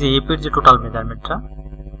এখানে সেই যে এফের যে টোটাল মেজারমেন্টটা,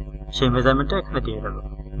 সেই মেজারমেন্টটা এখানে দিয়ে দেব।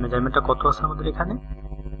 মেজারমেন্টটা কত আছে আমাদের এখানে,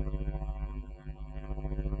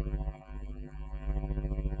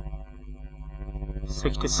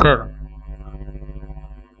 67।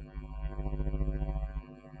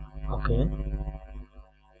 ওকে,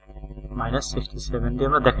 -67 দিয়ে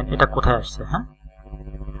আমরা দেখেন এটা কোথায় আসছে, হ্যাঁ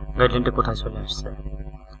গাইডলাইনটা কোথায় চলে আসছে।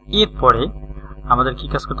 এরপরে আমাদের কি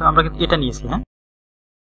কাজ করতে হবে, আমরা কিন্তু এটা নিয়েছি, হ্যাঁ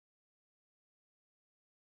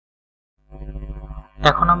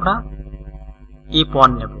এখন আমরা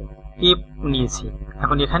E1 নেব, E নিয়েছি।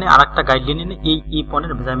 এখন এখানে আরেকটা গাইডলাইন এনে এই E1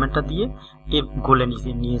 এর মেজারমেন্টটা দিয়ে এই গোলে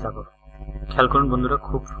নিয়ে যাব। খেয়াল করুন বন্ধুরা,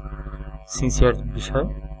 খুব সিনসিয়ার বিষয়।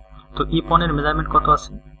 তো E1 এর মেজারমেন্ট কত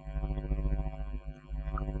আছে,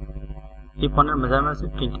 E1 এর মেজারমেন্ট আছে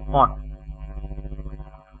 21।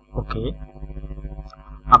 ওকে,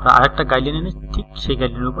 আমরা আরেকটা গাইডলাইন এনে ঠিক সেই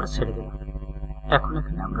গাইডলাইনের উপরে ছেড়ে দিলাম। এখন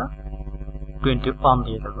এখানে আমরা 21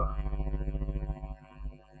 দিয়ে দেব।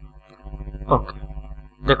 ওকে,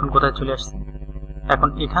 দেখুন কোথায় চলে আসছে। এখন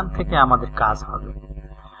এখান থেকে আমাদের কাজ হবে।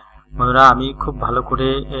 বন্ধুরা আমি খুব ভালো করে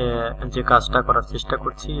যে কাজটা করার চেষ্টা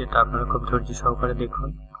করছি, এটা আপনারা খুব ধৈর্য সহকারে দেখুন।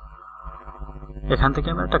 এখান থেকে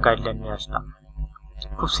আমি একটা গাইডলাইন নিয়ে আসলাম,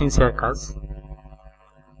 খুব সিনসিয়ার কাজ,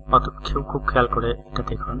 অত খুব খেয়াল করে এটা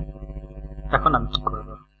দেখুন। এখন আমি কি করব,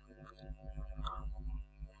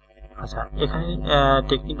 আচ্ছা এখানে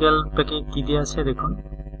টেকনিক্যাল প্যাকে কি দিয়ে আছে দেখুন,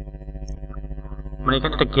 মানে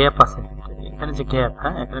এখানে একটা গ্যাপ আছে, এখানে যে গ্যাপ,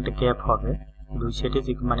 হ্যাঁ এখানে একটা গ্যাপ হবে দুই সাইডে,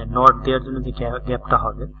 যে মানে নট দেওয়ার জন্য যে গ্যাপটা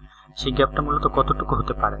হবে, সেই গ্যাপটা মূলত কতটুকু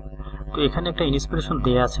হতে পারে। তো এখানে একটা ইন্সপিরেশন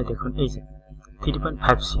দেওয়া আছে দেখুন, এই যে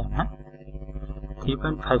 3.5 cm, হ্যাঁ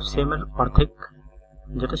 3.5 cm এর অর্ধেক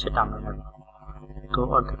যেটা সেটা আমরা নেব। তো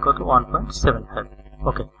অর্ধেক কত, 1.75।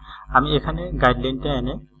 ওকে, আমি এখানে গাইডলাইনটা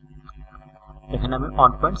এনে এখানে আমি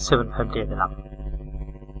 1.75 দিয়ে দিলাম।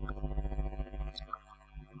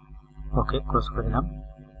 ওকে, ক্লোজ করে দিলাম।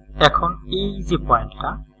 এখন এই যে পয়েন্টটা,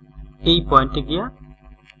 এই পয়েন্টে গিয়ে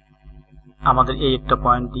আমাদের এই একটা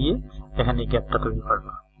পয়েন্ট দিয়ে এখানে গ্যাপটা তৈরি করব।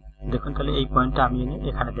 দেখুন তাহলে এই পয়েন্টটা আমি এনে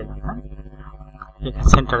এখানে দিলাম, হ্যাঁ, এখানে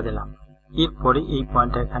সেন্টার দিলাম। এরপরে এই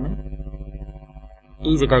পয়েন্টটা এখানে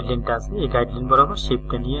এই যে গাইডলাইনটা আছে এই গাইডলাইন বরাবর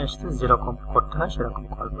শেপটা নিয়ে আসতে যেরকম করতে হয় সেরকম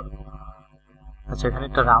করব। আচ্ছা, এখানে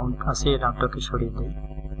একটা রাউন্ড আছে, এই রাউন্ডটাকে সরিয়ে দিই।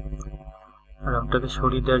 রাউন্ডটাকে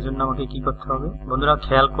সরিয়ে দেওয়ার জন্য আমাকে কি করতে হবে বন্ধুরা,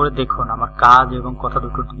 খেয়াল করে দেখুন আমার কাজ এবং কথা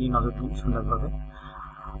দুটোর দিকে নজর দিন সুন্দরভাবে।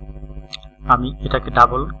 আমি এটাকে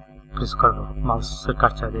ডাবল প্রেস করব মাউসের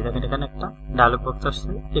কার্সার দিয়ে। দেখেন এখানে একটা ডায়লগ বক্স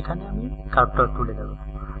আসছে, এখানে আমি কার্ভটা তুলে দেব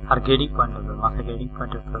আর গ্রেডিং পয়েন্ট দেবো, মাথায় গ্রেডিং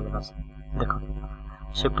পয়েন্টের প্রয়োজন আছে। দেখুন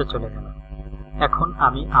শেপটা চলে গেল। এখন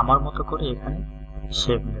আমি আমার মতো করে এখানে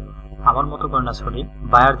শেপ নেব, আমার মতো করে না, সরি,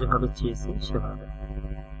 বায়ার যেভাবে চেয়েছে সেভাবে।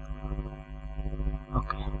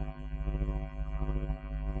 ওকে,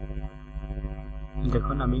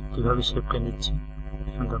 দেখুন আমি কিভাবে শেপটা নিচ্ছি,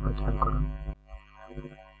 সুন্দর করে খেয়াল করুন।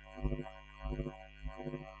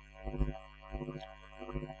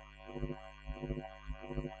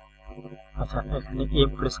 আচ্ছা, এখানে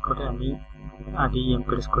এম প্রেস করে আমি আগেই এম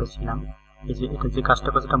প্রেস করেছিলাম। এই যে এটা যে কাজটা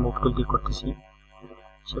করছে এটা মুভ টুল দিয়ে করতেছি।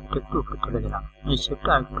 শেপটা একটু উপরে তুলে দিলাম, এই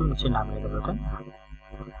শেপটা একটু নিচে নামিয়ে দেবো, তাই না?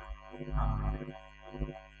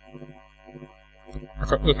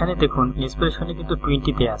 আচ্ছা, এখানে দেখুন ইন্সপিরেশনে কিন্তু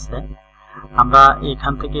 20 আছে। আমরা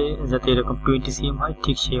এখান থেকে যাতে এরকম 20 cm হয়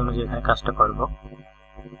ঠিক সেই অনুযায়ী এখানে কাজটা করব।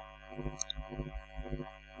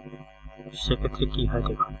 সেক্ষেত্রে কি হয়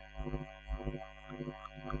দেখুন,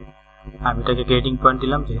 আমি এটাকে গ্রেডিং পয়েন্ট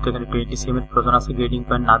দিলাম, যেহেতু এখানে 20 cm এর প্রয়োজন আছে। গ্রেডিং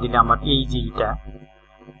পয়েন্ট না দিলে আমার এই যে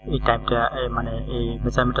এই টাইমটা মানে এই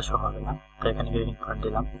মেজারমেন্টটা সহ হবে না, তাই এখানে গ্রেডিং পয়েন্ট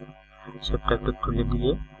দিলাম। শেপটা একটু তুলে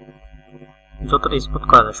দিয়ে যতটা স্মুথ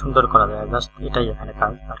করা যায়, সুন্দর করা যায়, জাস্ট এটাই এখানে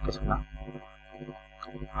কাজ, আর কিছু না।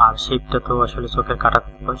 আর শেপটা তো আসলে চোখের কাটা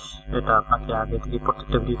খোঁজ, এটা আপনাকে আগে থেকে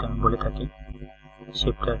প্রত্যেকটা ভিডিওতে আমি বলে থাকি।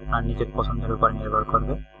 শেপটা আপনার নিজের পছন্দের উপর নির্ভর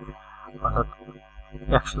করবে, অর্থাৎ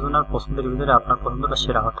 100 জনের পছন্দের ভিতরে আপনার পছন্দটা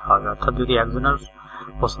সেরা হতে হবে। অর্থাৎ যদি একজনের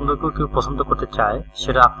পছন্দকেও কেউ পছন্দ করতে চায়,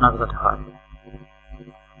 সেটা আপনার যাতে হয়,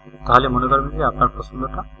 তাহলে মনে করবেন যে আপনার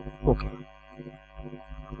পছন্দটা ওকে।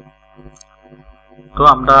 তো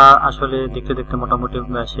আমরা আসলে দেখতে দেখতে মোটামুটি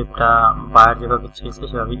শেপটা বায়ার যেভাবে চেয়েছে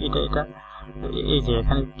সেভাবে এটা এই যে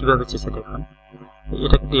এখানে কিভাবে চেয়েছে দেখুন,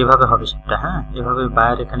 এটা কিন্তু এভাবে হবে শেপটা, হ্যাঁ, এভাবে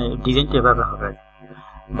বায়ার এখানে ডিজাইনটা এভাবে হবে,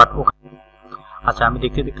 বাট ওখানে। আচ্ছা, আমি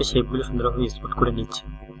দেখতে দেখতে শেপগুলো সুন্দরভাবে স্মুথ করে নিচ্ছি,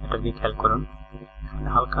 এটা দিয়ে খেয়াল করুন।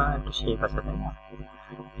 হালকা একটু শেপ আছে, তাই না?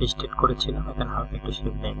 স্ট্রেট করেছিলাম, এখানে হালকা একটু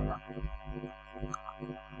শেপ নিয়ে গেলাম।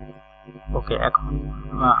 ওকে, এখন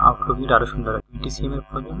আউটলুকটা আরো সুন্দর। 20 cm এর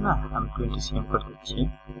প্রয়োজন না, আমি 20 cm করে দিচ্ছি।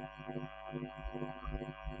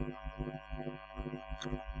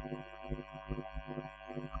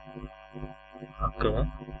 ওকে,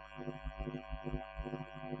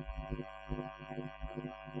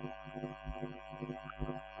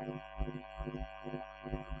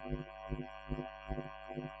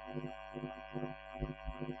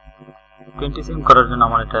 করার জন্য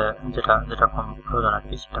আমার এটা যেটা কম প্রয়োজন আর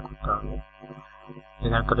কি সেটা করতে হবে।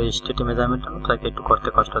 এখানে তো স্টেটে মেজারমেন্ট হলো, তাকে একটু করতে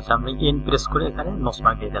কষ্ট হচ্ছে। আমি এন প্রেস করে এখানে নোস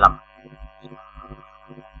মার্ক দিয়ে দিলাম।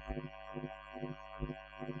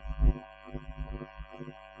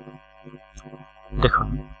 দেখুন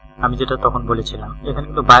আমি যেটা তখন বলেছিলাম, এখানে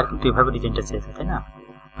কিন্তু বায়ার কিন্তু এভাবে ডিজাইনটা চেয়েছে, তাই না?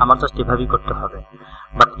 আমার জাস্ট এভাবেই করতে হবে।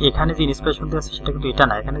 বাট এখানে যে ইন্সপিরেশন দেওয়া আছে সেটা কিন্তু এটা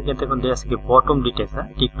না, এখানে দেখুন দেওয়া আছে কি বটম ডিটেলস, হ্যাঁ,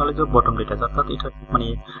 টেকনোলজি অফ বটম ডিটেলস। অর্থাৎ এটা মানে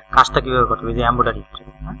কাজটা কিভাবে করতে হবে, যে এমব্রয়ডারি,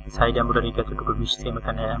 সাইড এমব্রয়ডারি এতটুকু 20 cm,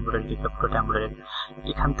 এখানে এমব্রয়ডারি দিকে পুরোটা এমব্রয়ডারি,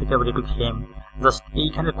 এখান থেকে আবার একটু হেম, জাস্ট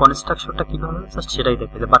এইখানে কনস্ট্রাকশনটা কিভাবে হবে জাস্ট সেটাই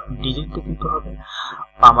দেখে যায়। বাট ডিজাইনটা কিন্তু হবে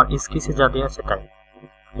আমার স্কেচে যা দেওয়া আছে তাই,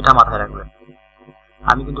 এটা মাথায় রাখবেন।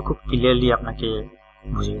 আমি কিন্তু খুব ক্লিয়ারলি আপনাকে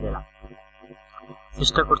বুঝিয়ে দিলাম,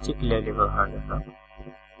 চেষ্টা করছি ক্লিয়ারলি বোঝানোর জন্য।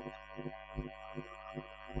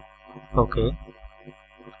 ওকে,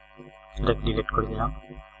 এটাকে ডিলিট করে দিলাম,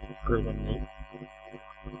 প্রয়োজন নেই।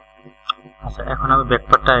 আচ্ছা, এখন আমি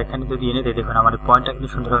ব্যাকপার্টটা এখানে যদি এনে দিই, দেখুন আমার পয়েন্টটা কিন্তু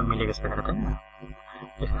সুন্দরভাবে মিলে গেছে এখানে, তাই না?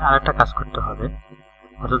 এখানে আরেকটা কাজ করতে হবে,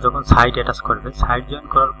 অর্থাৎ যখন সাইড অ্যাটাচ করবে, সাইড জয়েন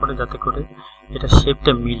করার পরে যাতে করে এটা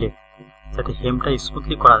শেপটা মিলে, যাতে হেমটা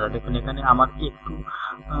স্মুথলি করা যায়। দেখুন এখানে আমার একটু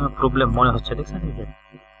প্রবলেম মনে হচ্ছে, দেখছেন? এই যে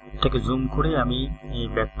এটাকে জুম করে আমি এই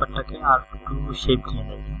ব্যাকপার্টটাকে আর একটু শেপ দিয়ে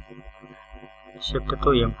নেই। শেপটা তো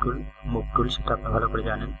এম টুল, মুভ টুল, সেটা আপনি ভালো করে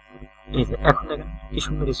জানেন। এই যে এখন দেখেন কি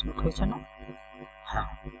সুন্দর স্মুথ হয়েছে না? হ্যাঁ,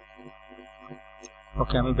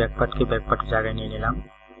 ওকে, আমি ব্যাকপার্টের জায়গায় নিয়ে নিলাম,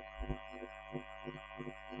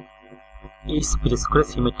 এই প্রেস করে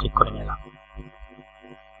সিমেট্রিক করে নিলাম।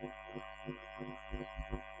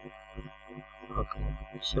 ওকে,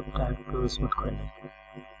 শেপটা একটু স্মুথ করে নিই।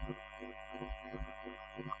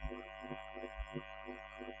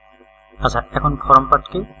 আচ্ছা, এখন ফর্ম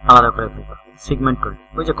পার্টকে আলাদা করে ফেলবো। সেগমেন্ট টুল,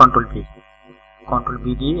 ওই যে কন্ট্রোল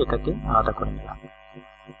বি দিয়ে এটাকে আলাদা করে নিলাম।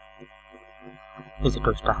 এই যে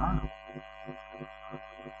টুলসটা, হ্যাঁ,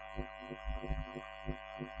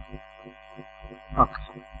 ওকে।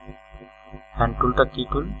 হ্যান্ড টুলটা কি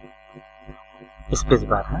টুল? স্পেস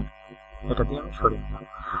বার, হ্যাঁ, এটা দিয়ে আমি সরিয়ে নিলাম।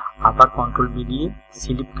 আবার কন্ট্রোল বি দিয়ে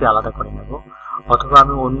স্লিপকে আলাদা করে নেব, অথবা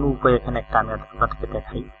আমি অন্য উপায়ে এখানে একটা আমি আপনাদেরকে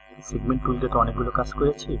দেখাই। সেগমেন্ট টুল দিয়ে তো অনেকগুলো কাজ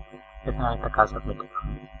করেছি, এখানে আরেকটা কাজ আপনি দেখুন।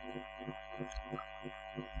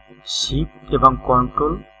 শিফট এবং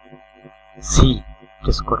কন্ট্রোল সি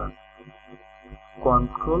প্রেস করুন,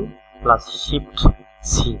 কন্ট্রোল প্লাস শিফট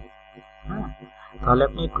সি, হ্যাঁ, তাহলে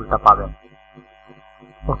আপনি এই টুলটা পাবেন।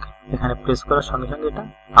 ওকে, এখানে প্রেস করার সঙ্গে সঙ্গে এটা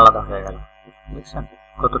আলাদা হয়ে গেল। দেখছেন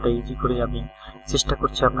কতটা ইজি করে আমি চেষ্টা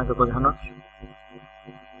করছি আপনাকে বোঝানোর।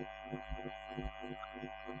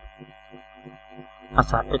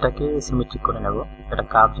 আচ্ছা, এটাকে সিমেট্রিক করে নেব, এটা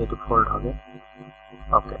কার্ভ যেহেতু ফোল্ড হবে।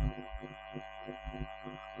 ওকে,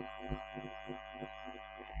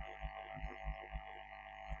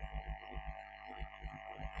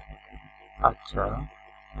 আচ্ছা,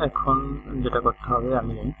 এখন যেটা করতে হবে,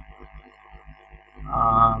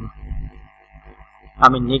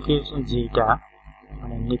 আমি নেকের যেটা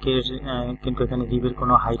মানে নেকের কিন্তু এখানে রিবের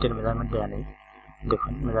কোনো হাইটের মেজারমেন্ট দেওয়া নেই।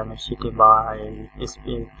 দেখুন মেজারমেন্ট শিটে বা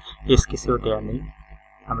এসকেসেও দেওয়া নেই,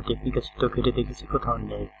 আমি টেকনিক্যাল শিটেও কেটে দেখেছি, কোথাও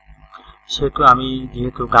নেই। সেহেতু আমি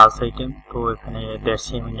যেহেতু গার্লস আইটেম, তো এখানে 1.5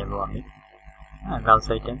 cm নেব আমি, হ্যাঁ, গার্লস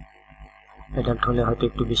আইটেম। এটা হলে হয়তো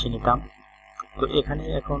একটু বেশি নিতাম। তো এখানে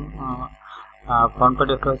এখন ফ্রন্ট পার্ট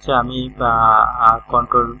একটা হচ্ছে, আমি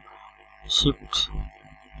কন্ট্রোল শিফট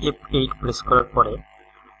F8 প্রেস করার পরে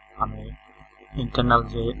আমি ইন্টারনাল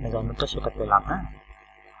যে মেজারমেন্টটা সেটা পেলাম, হ্যাঁ।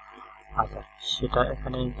 আচ্ছা, সেটা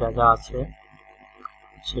এখানে যা যা আছে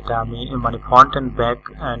সেটা আমি মানে ফ্রন্ট অ্যান্ড ব্যাক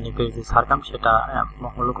নেকের যে সারকাম সেটা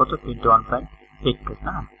হলো কত, 21.82,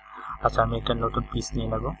 হ্যাঁ। আচ্ছা, আমি একটা নতুন পিস নিয়ে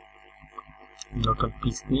নেব, নতুন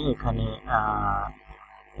পিস নিয়ে এখানে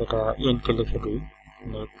এটা এনকে লিখে দিই,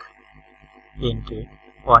 নেক এনকে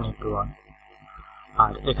 1:1,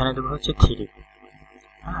 আর এখানে দেবো হচ্ছে 3,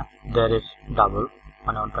 হ্যাঁ, দেয়ারের ডাবল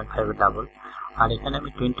মানে 1.5 এর ডাবল, আর এখানে আমি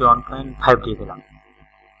 21.5 দিয়ে দিলাম,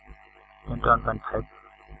 21.5।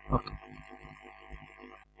 ওকে,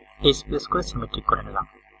 এই স্পেস করে সিমেট্রিক করে নিলাম।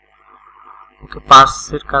 ওকে,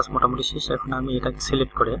 পার্টসের কাজ মোটামুটি শেষ। এখন আমি এটাকে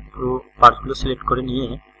সিলেক্ট করে পুরো পার্টসগুলো সিলেক্ট করে নিয়ে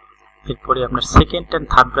এরপরে আপনার সেকেন্ড অ্যান্ড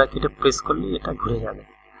থার্ড ব্র্যাকেটে প্রেস করলে এটা ঘুরে যাবে।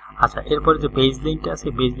 আচ্ছা, এরপরে যে বেজ লাইনটা আছে,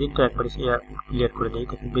 বেজ লাইনটা একবারে ক্লিয়ার করে দেয়।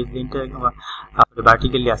 দেখুন বেজ লাইনটা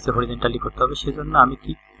ভার্টিক্যালি আছে, হরিজন্টালি করতে হবে, সেজন্য আমি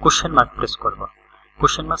কি কোশ্চেন মার্ক প্রেস করব।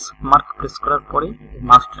 কোশ্চেন মার্ক প্রেস করার পরে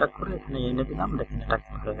মাউস ট্র্যাক করে এখানে এনে দিলাম, দেখেন এটা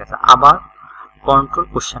হয়ে গেছে। আবার কন্ট্রোল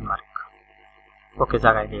কোশ্চেন মার্ক, ওকে,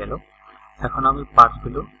 জায়গায় দিয়ে গেল। এখন আমি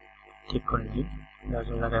পার্টগুলো ঠিক করে নিই,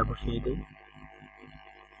 জায়গায় বসিয়ে দিই,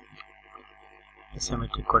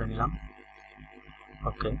 সিমেট্রিক করে নিলাম।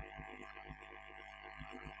 ওকে,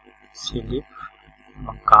 স্লিপ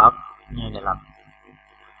এবং কাপ নিয়ে নিলাম।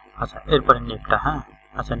 আচ্ছা, এরপরে নেকটা, হ্যাঁ,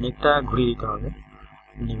 আচ্ছা, নেকটা ঘুরিয়ে দিতে হবে।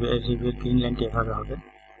 রিবের গ্রিন লাইনটা এভাবে হবে,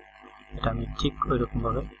 এটা আমি ঠিক ওই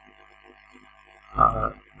রকমভাবে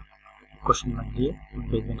কোশ্চেন মার্ক দিয়ে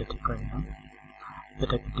বেজমেন্টটা ঠিক করে নিলাম।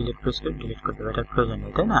 এটাকে ডিলিট প্রেস করে ডিলিট করে দেবো, এটার প্রয়োজন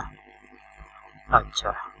নেই, তাই না?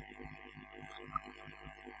 আচ্ছা,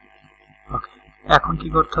 ওকে, এখন কি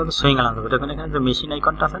করতে হবে, সুইং আনতে হবে। দেখুন এখানে যে মেশিন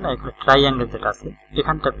আইকনটা আছে না, এখানে ট্রাইঅ্যাঙ্গেল যেটা আছে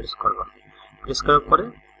এখানটা প্রেস করব। প্রেস করার পরে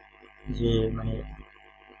যে মানে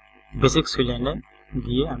বেসিক সুইং লাইনে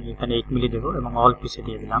দিয়ে আমি এখানে 8 মিলি দেবো এবং অল পিসে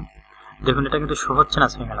দিয়ে দিলাম। দেখুন এটা কিন্তু শো হচ্ছে না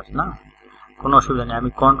সুইং আছে না, কোনো অসুবিধা নেই। আমি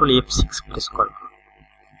কন্ট্রোল F6 প্রেস করব,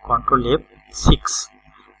 কন্ট্রোল F6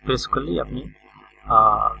 প্রেস করলেই আপনি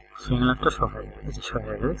সুইং লাইনটা শো হয়ে যাবে,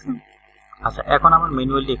 দেখছেন? আচ্ছা, এখন আমার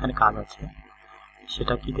ম্যানুয়ালি এখানে কাজ আছে,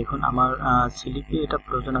 সেটা কি দেখুন, আমার স্লিপে এটা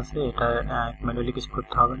প্রয়োজন আছে, এটা ম্যানুয়ালি কিছু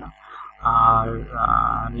করতে হবে না। আর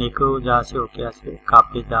নেকেও যা আছে ওকে আছে,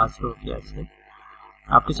 কাপে যা আছে ওকে আছে।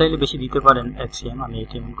 আপনি চাইলে বেশি দিতে পারেন, 1 cm, আমি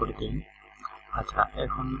 8 mm করে দিই। আচ্ছা,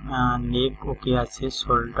 এখন নেক ওকে আছে,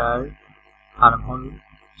 শোল্ডার, আর্মহোল,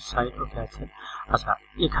 সাইড ওকে আছে। আচ্ছা,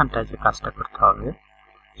 এখানটায় যে কাজটা করতে হবে,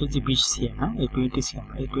 এই যে 20 cm, হ্যাঁ, এই 20 cm,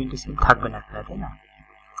 এই 20 cm থাকবে না এখানে, তাই না?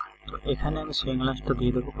 তো এখানে আমি সুইং লেন্থটা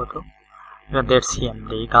দিয়ে দেবো কত, এটা 1.5 cm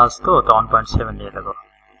দিই, গাছ তো 1.7 দিয়ে দেবো।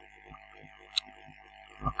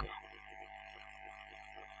 ওকে,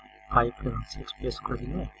 5 এবং 6 প্রেস করে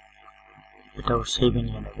দিলে এটাও শেপে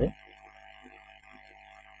নিয়ে নেবে।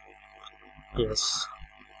 ইয়েস,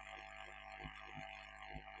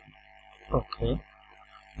 ওকে,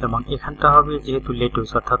 এবং এখানটা হবে যেহেতু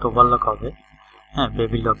লেটুস অর্থাৎ ওভারলক হবে, হ্যাঁ,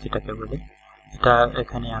 বেবি লক যেটাকে বলে, এটা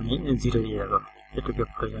এখানে আমি 0 দিয়ে দেবো, এটুকু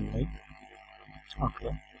প্রয়োজন নেই। ওকে,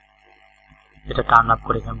 এটা টার্ন আপ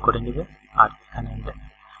করে হেম করে নেবে আর এখানে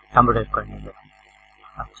এমব্রয়ডারি করে নেবে।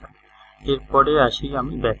 আচ্ছা, এরপরে আসি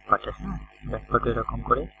আমি ব্যাক পার্টে। হ্যাঁ, ব্যাক পার্টে এরকম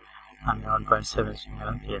করে আমি 1.7 সিগন্যাল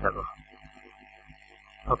দিয়ে দেবো।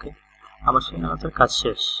 ওকে, আমার সিগন্যালের কাজ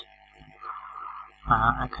শেষ।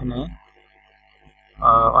 এখানে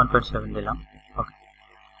 1.7 দিলাম। ওকে,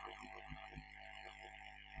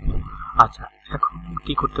 আচ্ছা এখন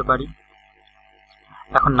কি করতে পারি,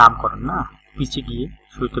 এখন নামকরণ না, পিছিয়ে গিয়ে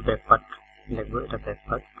শুরুতে ব্যাক পার্ট লিখবো। এটা ব্যাক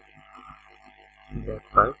পার্ট, ব্যাক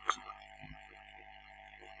পার্ট।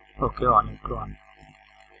 ওকে, 1:1।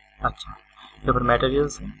 আচ্ছা, এবার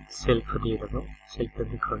ম্যাটেরিয়ালস সেলফ দিয়ে দেবো, সেলফের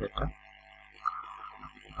দিক হবে এটা।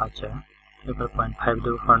 আচ্ছা, এবার 0.5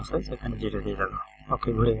 দেবো ফন্ট সাইজ, এখানে 0 দিয়ে দেবো। ওকে,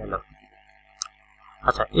 ঘুরে গেল।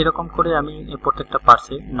 আচ্ছা, এরকম করে আমি প্রত্যেকটা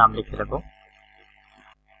পার্টসে নাম লিখে দেবো।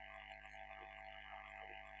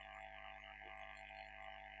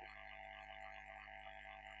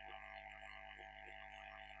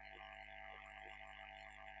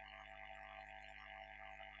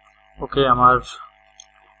 ওকে, আমার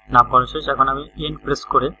নাম করা শেষ। এখন আমি এন্ড প্রেস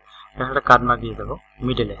করে এখানে একটা কাট মার্ক দিয়ে দেবো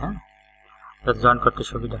মিডলে। হ্যাঁ, যাতে জয়েন করতে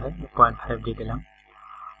সুবিধা হয়। 0.5 দিয়ে দিলাম,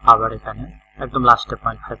 আবার এখানে একদম লাস্টে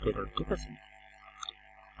 0.5 দিয়ে দেবো। ঠিক আছে,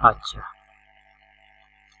 আচ্ছা,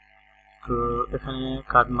 তো এখানে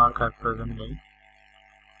কাট মার্ক আর প্রয়োজন নেই,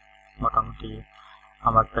 মোটামুটি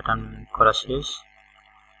আমার প্যাটার্ন করা শেষ।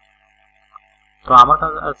 তো আমার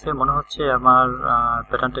কাছে মনে হচ্ছে আমার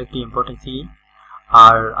প্যাটার্নটা একটি ইম্পর্টেন্সি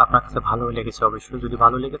আর আপনার কাছে ভালো লেগেছে। অবশ্যই যদি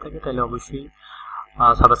ভালো লেগে থাকে তাহলে অবশ্যই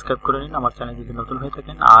সাবস্ক্রাইব করে নিন আমার চ্যানেল যদি নতুন হয়ে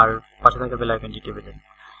থাকেন, আর পাশে থাকা বেল আইকনটি টিপে দিন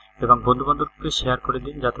এবং বন্ধু বান্ধবকে শেয়ার করে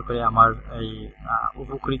দিন যাতে করে আমার এই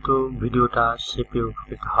উপকৃত ভিডিওটা সে পেয়ে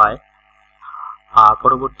উপকৃত হয়।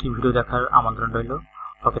 পরবর্তী ভিডিও দেখার আমন্ত্রণ রইল।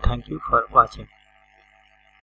 ওকে, থ্যাংক ইউ ফর ওয়াচিং।